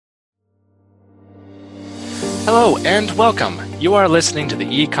Hello and welcome. You are listening to the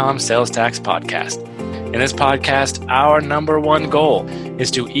Ecom Sales Tax Podcast. In this podcast, our number one goal is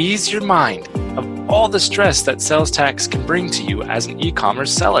to ease your mind of all the stress that sales tax can bring to you as an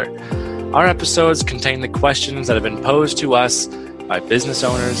e-commerce seller. Our episodes contain the questions that have been posed to us by business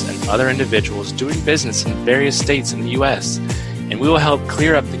owners and other individuals doing business in various states in the U.S., and we will help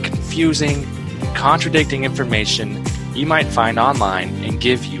clear up the confusing and contradicting information you might find online and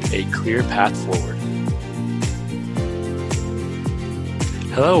give you a clear path forward.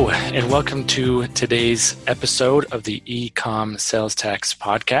 Hello, and welcome to today's episode of the Ecom Sales Tax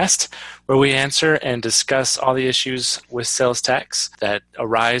Podcast, where we answer and discuss all the issues with sales tax that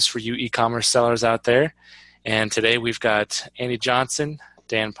arise for you e-commerce sellers out there. And today we've got Andy Johnson,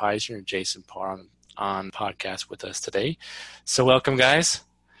 Dan Peisner, and Jason Parr on podcast with us today. So welcome, guys.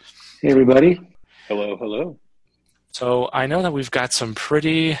 Hey, everybody. Hello, hello. So I know that we've got some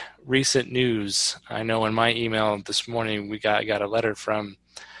pretty recent news. I know in my email this morning we got a letter from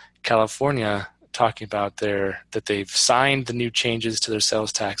California talking about that they've signed the new changes to their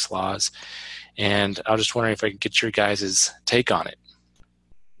sales tax laws, and I was just wondering if I could get your guys' take on it.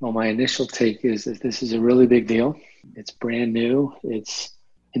 Well, my initial take is that this is a really big deal. It's brand new. It's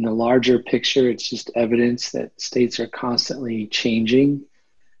in the larger picture, it's just evidence that states are constantly changing,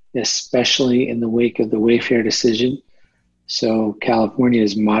 especially in the wake of the Wayfair decision. So California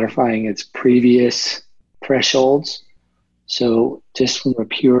is modifying its previous thresholds. So just from a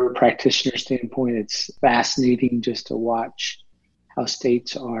pure practitioner standpoint, it's fascinating just to watch how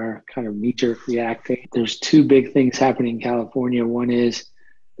states are kind of knee-jerk reacting. There's two big things happening in California. One is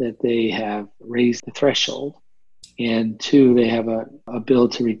that they have raised the threshold, and two, they have a bill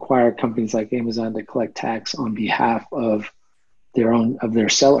to require companies like Amazon to collect tax on behalf of their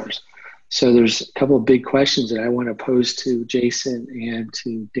sellers. So there's a couple of big questions that I want to pose to Jason and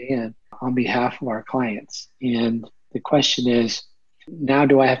to Dan on behalf of our clients. And the question is, now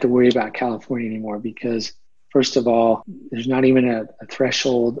do I have to worry about California anymore? Because first of all, there's not even a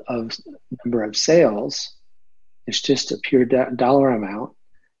threshold of number of sales. It's just a pure dollar amount.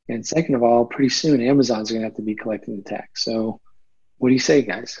 And second of all, pretty soon Amazon's going to have to be collecting the tax. So what do you say,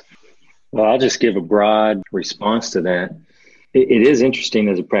 guys? Well, I'll just give a broad response to that. It is interesting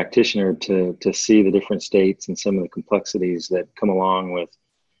as a practitioner to see the different states and some of the complexities that come along with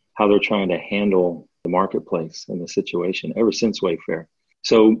how they're trying to handle the marketplace and the situation ever since Wayfair.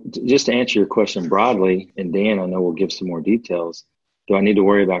 So just to answer your question broadly, and Dan, I know we'll give some more details. Do I need to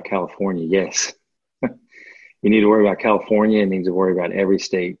worry about California? Yes. You need to worry about California. You need to worry about every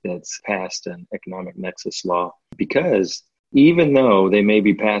state that's passed an economic nexus law, because even though they may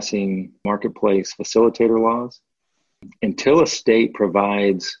be passing marketplace facilitator laws, until a state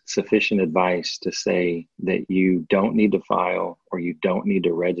provides sufficient advice to say that you don't need to file or you don't need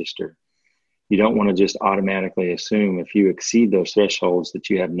to register, you don't want to just automatically assume if you exceed those thresholds that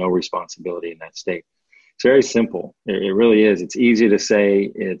you have no responsibility in that state. It's very simple. It really is. It's easy to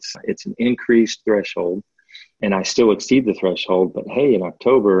say it's an increased threshold and I still exceed the threshold, but hey, in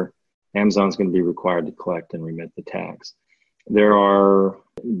October, Amazon's going to be required to collect and remit the tax. There are,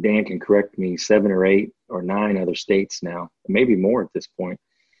 Dan can correct me, 7 or 8 or 9 other states now, maybe more at this point,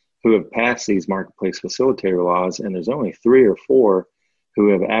 who have passed these marketplace facilitator laws, and there's only 3 or 4 who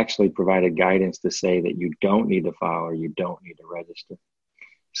have actually provided guidance to say that you don't need to file or you don't need to register.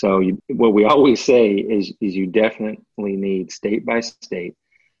 So what we always say is you definitely need state by state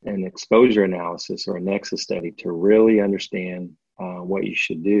an exposure analysis or a nexus study to really understand what you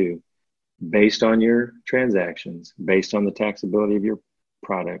should do based on your transactions, based on the taxability of your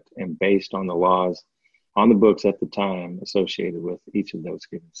product, and based on the laws on the books at the time associated with each of those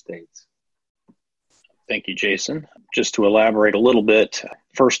given states. Thank you, Jason. Just to elaborate a little bit,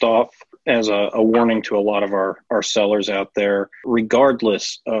 first off, as a warning to a lot of our sellers out there,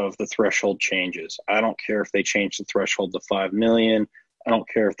 regardless of the threshold changes, I don't care if they change the threshold to 5 million, I don't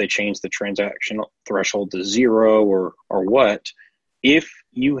care if they change the transaction threshold to 0 or what, if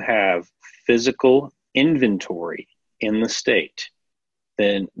you have physical inventory in the state,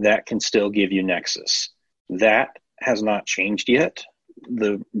 then that can still give you nexus. That has not changed yet.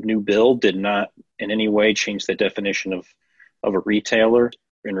 The new bill did not in any way change the definition of a retailer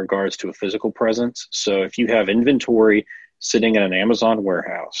in regards to a physical presence. So if you have inventory sitting in an Amazon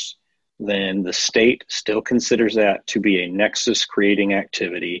warehouse, then the state still considers that to be a nexus creating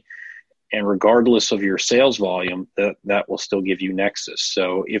activity. And regardless of your sales volume, that will still give you nexus.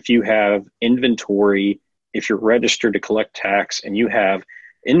 So if you have inventory, if you're registered to collect tax and you have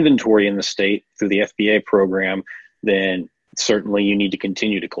inventory in the state through the FBA program, then certainly you need to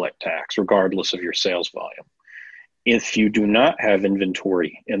continue to collect tax regardless of your sales volume. If you do not have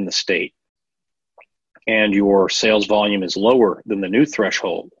inventory in the state, and your sales volume is lower than the new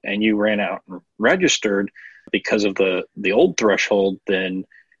threshold, and you ran out and registered because of the old threshold, then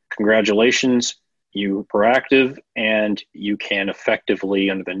congratulations, you were proactive, and you can effectively,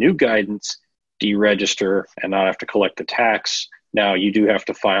 under the new guidance, deregister and not have to collect the tax. Now, you do have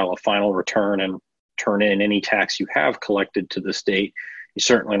to file a final return and turn in any tax you have collected to the state. You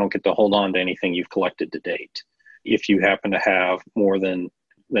certainly don't get to hold on to anything you've collected to date. If you happen to have more than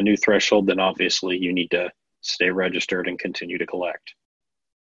the new threshold, then obviously you need to stay registered and continue to collect.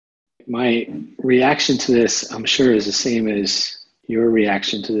 My reaction to this, I'm sure, is the same as your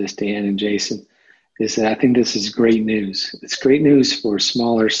reaction to this, Dan and Jason, is that I think this is great news. It's great news for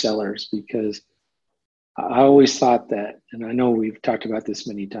smaller sellers, because I always thought that, and I know we've talked about this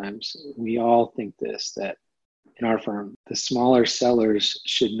many times, we all think this, that in our firm, the smaller sellers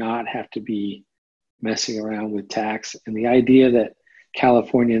should not have to be messing around with tax. And the idea that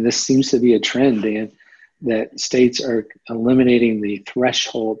California, and this seems to be a trend, Dan, that states are eliminating the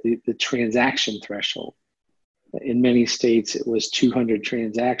threshold, the transaction threshold. In many states, it was 200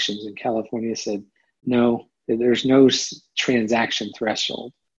 transactions, and California said, no, there's no transaction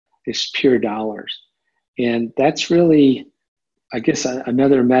threshold. It's pure dollars. And that's really, I guess,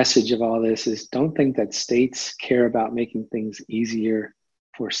 another message of all this is, don't think that states care about making things easier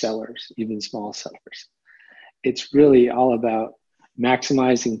for sellers, even small sellers. It's really all about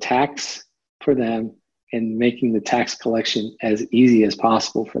maximizing tax for them and making the tax collection as easy as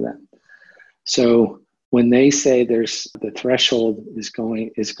possible for them. So when they say the threshold is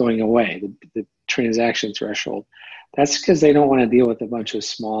going away, the transaction threshold, that's because they don't want to deal with a bunch of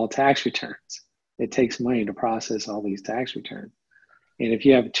small tax returns. It takes money to process all these tax returns. And if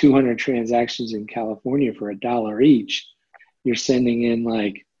you have 200 transactions in California for $1 each, you're sending in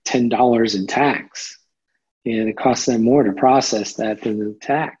like $10 in tax. And it costs them more to process that than the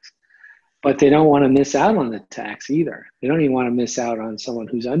tax. But they don't want to miss out on the tax either. They don't even want to miss out on someone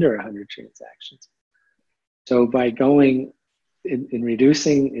who's under 100 transactions. So by going in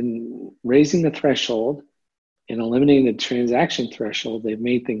reducing and raising the threshold and eliminating the transaction threshold, they've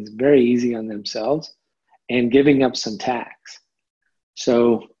made things very easy on themselves and giving up some tax.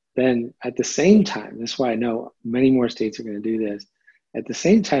 So then at the same time, that's why I know many more states are going to do this. At the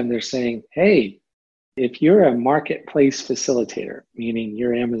same time, they're saying, hey, if you're a marketplace facilitator, meaning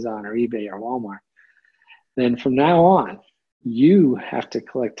you're Amazon or eBay or Walmart, then from now on, you have to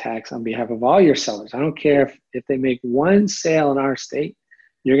collect tax on behalf of all your sellers. I don't care if they make one sale in our state,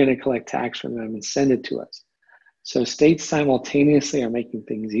 you're going to collect tax from them and send it to us. So states simultaneously are making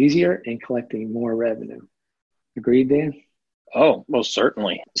things easier and collecting more revenue. Agreed, Dan? Oh, most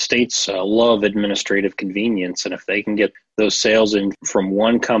certainly. States love administrative convenience, and if they can get those sales in from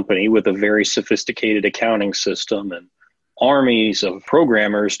one company with a very sophisticated accounting system and armies of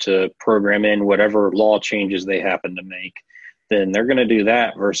programmers to program in whatever law changes they happen to make, then they're going to do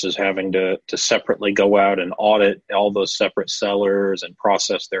that versus having to separately go out and audit all those separate sellers and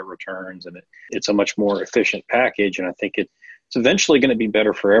process their returns. And it's a much more efficient package, and I think it's eventually going to be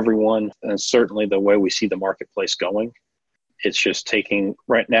better for everyone, and certainly the way we see the marketplace going. It's just taking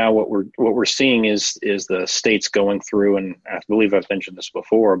right now what we're seeing is the states going through, and I believe I've mentioned this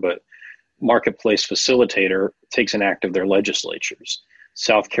before, but marketplace facilitator takes an act of their legislatures.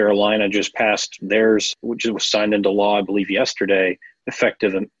 South Carolina just passed theirs, which was signed into law, I believe, yesterday,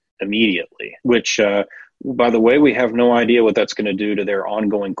 effective immediately, which, by the way, we have no idea what that's going to do to their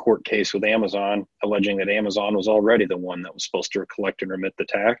ongoing court case with Amazon, alleging that Amazon was already the one that was supposed to collect and remit the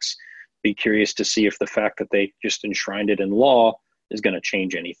tax. Be curious to see if the fact that they just enshrined it in law is going to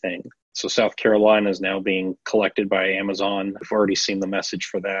change anything. So South Carolina is now being collected by Amazon. We've already seen the message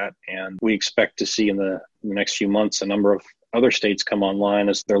for that. And we expect to see in the next few months a number of other states come online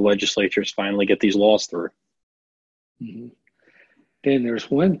as their legislatures finally get these laws through. Mm-hmm. Dan,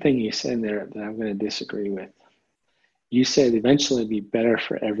 there's one thing you said there that I'm going to disagree with. You said eventually it'd be better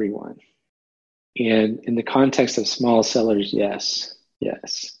for everyone. And in the context of small sellers, yes.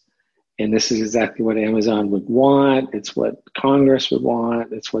 And this is exactly what Amazon would want. It's what Congress would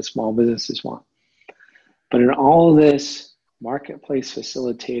want. It's what small businesses want. But in all of this, marketplace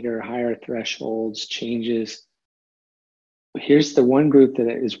facilitator, higher thresholds, changes, here's the one group that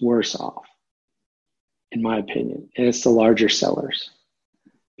is worse off, in my opinion, and it's the larger sellers.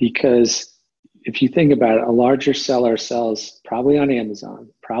 Because if you think about it, a larger seller sells probably on Amazon,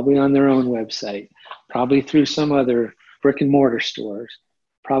 probably on their own website, probably through some other brick and mortar stores,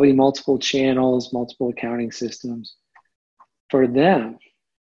 probably multiple channels, multiple accounting systems. For them,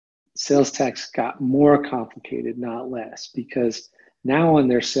 sales tax got more complicated, not less, because now on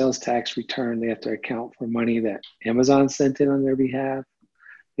their sales tax return, they have to account for money that Amazon sent in on their behalf,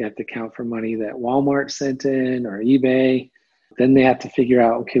 They have to account for money that Walmart sent in or eBay. Then they have to figure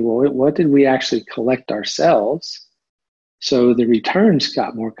out, okay, well, what did we actually collect ourselves? So the returns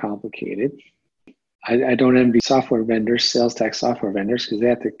got more complicated. I don't envy software vendors, sales tax software vendors, because they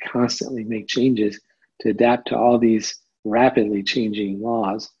have to constantly make changes to adapt to all these rapidly changing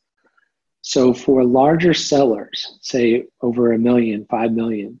laws. So for larger sellers, say over 1 million, 5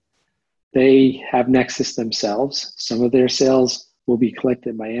 million, they have Nexus themselves. Some of their sales will be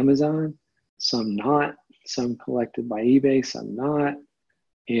collected by Amazon, some not, some collected by eBay, some not.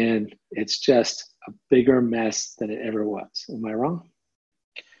 And it's just a bigger mess than it ever was. Am I wrong?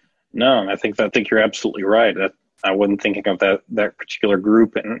 No, I think you're absolutely right. I wasn't thinking of that particular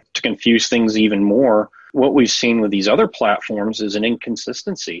group. And to confuse things even more, what we've seen with these other platforms is an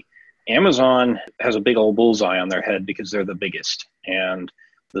inconsistency. Amazon has a big old bullseye on their head because they're the biggest. And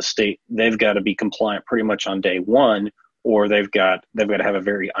the state, they've got to be compliant pretty much on day one, or they've got to have a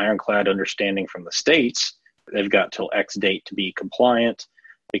very ironclad understanding from the states. They've got till X date to be compliant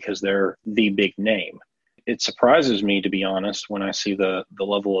because they're the big name. It surprises me, to be honest, when I see the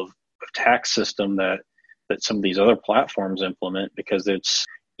level of tax system that some of these other platforms implement, because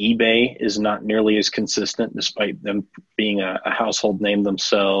eBay is not nearly as consistent despite them being a household name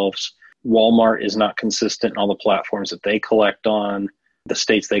themselves. Walmart is not consistent in all the platforms that they collect on, the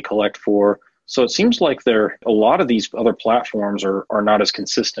states they collect for. So it seems like a lot of these other platforms are not as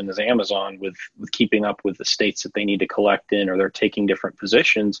consistent as Amazon with keeping up with the states that they need to collect in, or they're taking different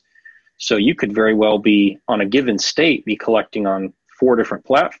positions. So you could very well be on a given state, be collecting on 4 different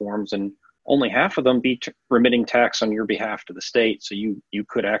platforms, and only half of them be remitting tax on your behalf to the state. So you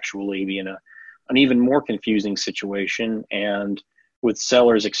could actually be in an even more confusing situation. And with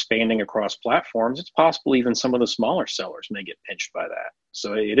sellers expanding across platforms, it's possible even some of the smaller sellers may get pinched by that.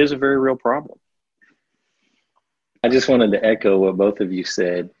 So it is a very real problem. I just wanted to echo what both of you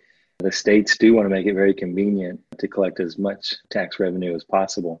said. The states do want to make it very convenient to collect as much tax revenue as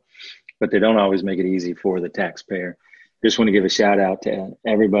possible, but they don't always make it easy for the taxpayer. Just want to give a shout out to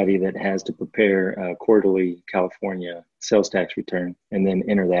everybody that has to prepare a quarterly California sales tax return and then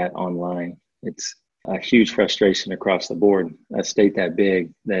enter that online. It's a huge frustration across the board. A state that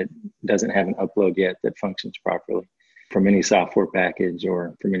big that doesn't have an upload yet that functions properly from any software package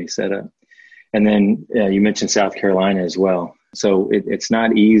or from any setup. And then you mentioned South Carolina as well. So it's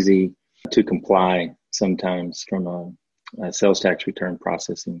not easy to comply sometimes from a sales tax return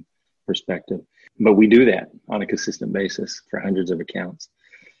processing perspective. But we do that on a consistent basis for hundreds of accounts.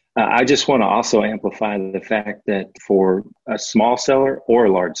 I just want to also amplify the fact that for a small seller or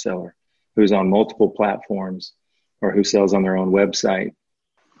a large seller who's on multiple platforms or who sells on their own website,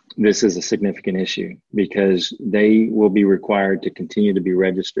 this is a significant issue because they will be required to continue to be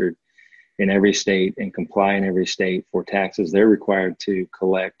registered in every state and comply in every state for taxes they're required to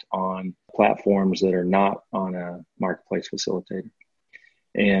collect on platforms that are not on a marketplace facilitator.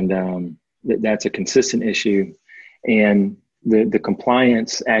 And that's a consistent issue. And the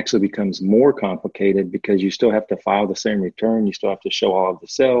compliance actually becomes more complicated because you still have to file the same return. You still have to show all of the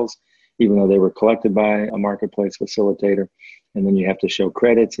sales, even though they were collected by a marketplace facilitator. And then you have to show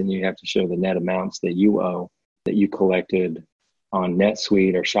credits and you have to show the net amounts that you owe that you collected on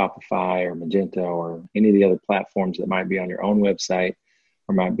NetSuite or Shopify or Magento or any of the other platforms that might be on your own website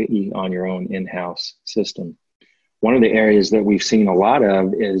or might be on your own in-house system. One of the areas that we've seen a lot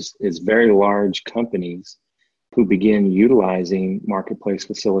of is very large companies who begin utilizing marketplace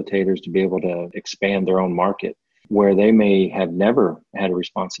facilitators to be able to expand their own market, where they may have never had a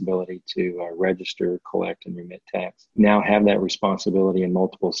responsibility to register, collect, and remit tax. Now have that responsibility in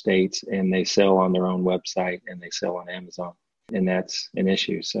multiple states, and they sell on their own website and they sell on Amazon. And that's an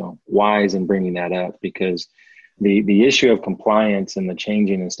issue. So wise in bringing that up, because the issue of compliance and the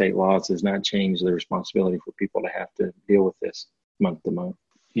changing in state laws does not change the responsibility for people to have to deal with this month to month.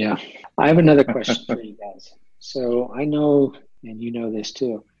 Yeah. I have another question for you guys. So I know, and you know this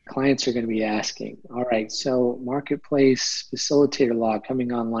too, clients are going to be asking, all right, so marketplace facilitator law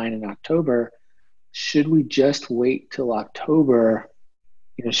coming online in October, should we just wait till October?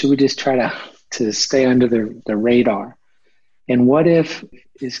 Should we just try to stay under the radar? And what if,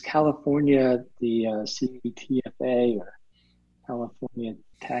 is California, the CTFA or California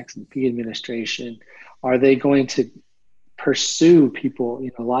Tax and Fee Administration, are they going to pursue people?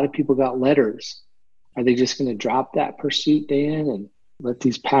 A lot of people got letters. Are they just going to drop that pursuit, Dan, and let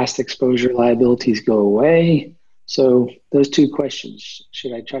these past exposure liabilities go away? So those two questions.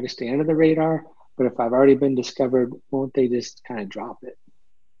 Should I try to stay under the radar? But if I've already been discovered, won't they just kind of drop it?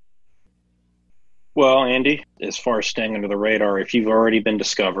 Well, Andy, as far as staying under the radar, if you've already been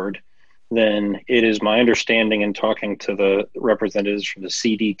discovered, then it is my understanding in talking to the representatives from the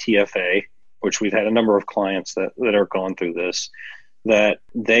CDTFA, which we've had a number of clients that are going through this, that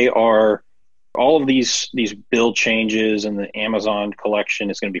they are, all of these bill changes and the Amazon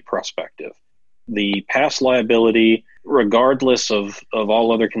collection is going to be prospective. The past liability, regardless of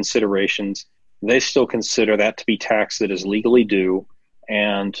all other considerations, they still consider that to be tax that is legally due,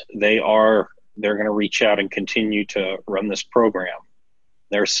 and they're going to reach out and continue to run this program.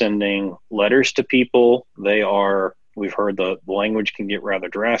 They're sending letters to people. We've heard the language can get rather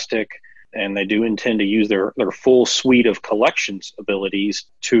drastic, and they do intend to use their full suite of collections abilities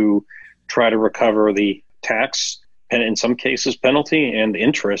to try to recover the tax, and in some cases penalty and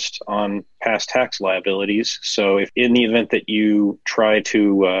interest on past tax liabilities. So if in the event that you try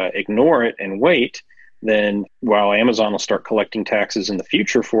to ignore it and wait, then while Amazon will start collecting taxes in the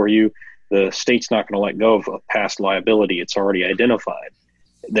future for you, the state's not going to let go of a past liability it's already identified.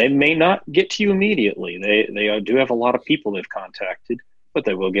 They may not get to you immediately. They do have a lot of people they've contacted, but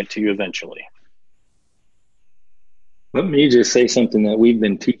they will get to you eventually. Let me just say something that we've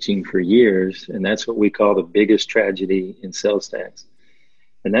been teaching for years, and that's what we call the biggest tragedy in sales tax.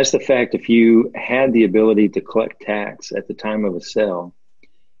 And that's the fact, if you had the ability to collect tax at the time of a sale,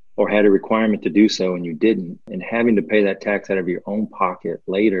 or had a requirement to do so and you didn't, and having to pay that tax out of your own pocket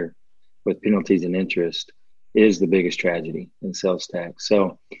later with penalties and interest, is the biggest tragedy in sales tax.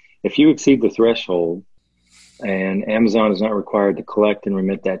 So if you exceed the threshold and Amazon is not required to collect and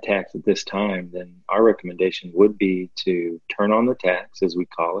remit that tax at this time, then our recommendation would be to turn on the tax, as we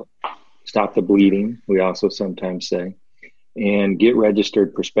call it, stop the bleeding, we also sometimes say, and get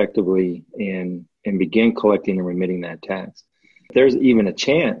registered prospectively and begin collecting and remitting that tax. There's even a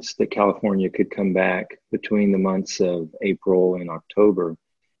chance that California could come back between the months of April and October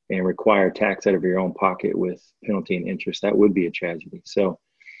and require tax out of your own pocket with penalty and interest. That would be a tragedy. So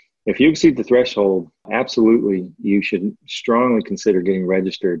if you exceed the threshold, absolutely, you should strongly consider getting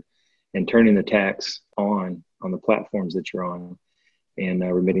registered and turning the tax on the platforms that you're on, and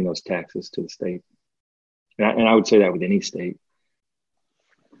remitting those taxes to the state. And I would say that with any state.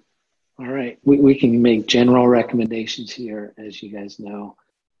 All right. We can make general recommendations here, as you guys know,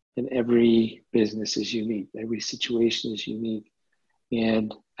 and every business is unique. Every situation is unique.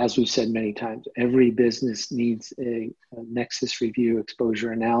 And as we've said many times, every business needs a nexus review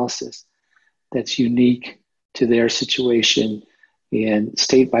exposure analysis that's unique to their situation and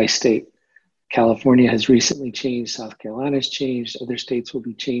state by state. California has recently changed. South Carolina has changed. Other states will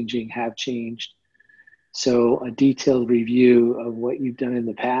be changing, have changed. So a detailed review of what you've done in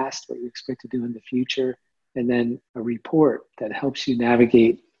the past, what you expect to do in the future, and then a report that helps you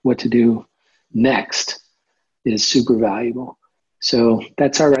navigate what to do next is super valuable. So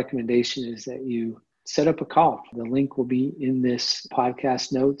that's our recommendation, is that you set up a call. The link will be in this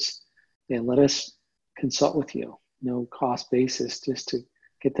podcast notes, and let us consult with you. No cost basis, just to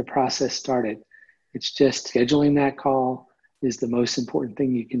get the process started. It's just scheduling that call is the most important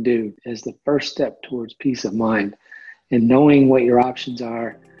thing you can do as the first step towards peace of mind, and knowing what your options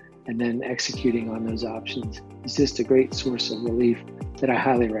are and then executing on those options is just a great source of relief that I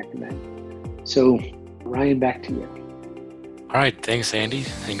highly recommend. So Ryan, back to you. All right. Thanks, Andy.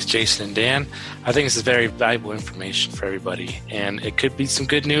 Thanks, Jason and Dan. I think this is very valuable information for everybody, and it could be some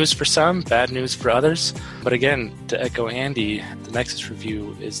good news for some, bad news for others. But again, to echo Andy, the Nexus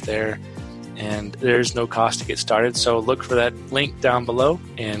Review is there, and there's no cost to get started. So look for that link down below,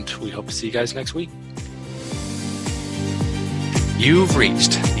 and we hope to see you guys next week. You've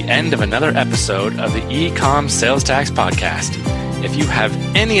reached the end of another episode of the E-Com Sales Tax Podcast. If you have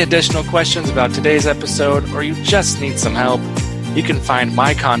any additional questions about today's episode, or you just need some help, you can find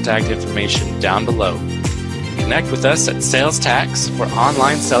my contact information down below. Connect with us at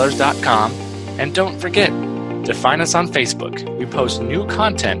salestaxforonlinesellers.com, and don't forget to find us on Facebook. We post new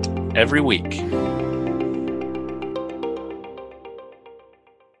content every week.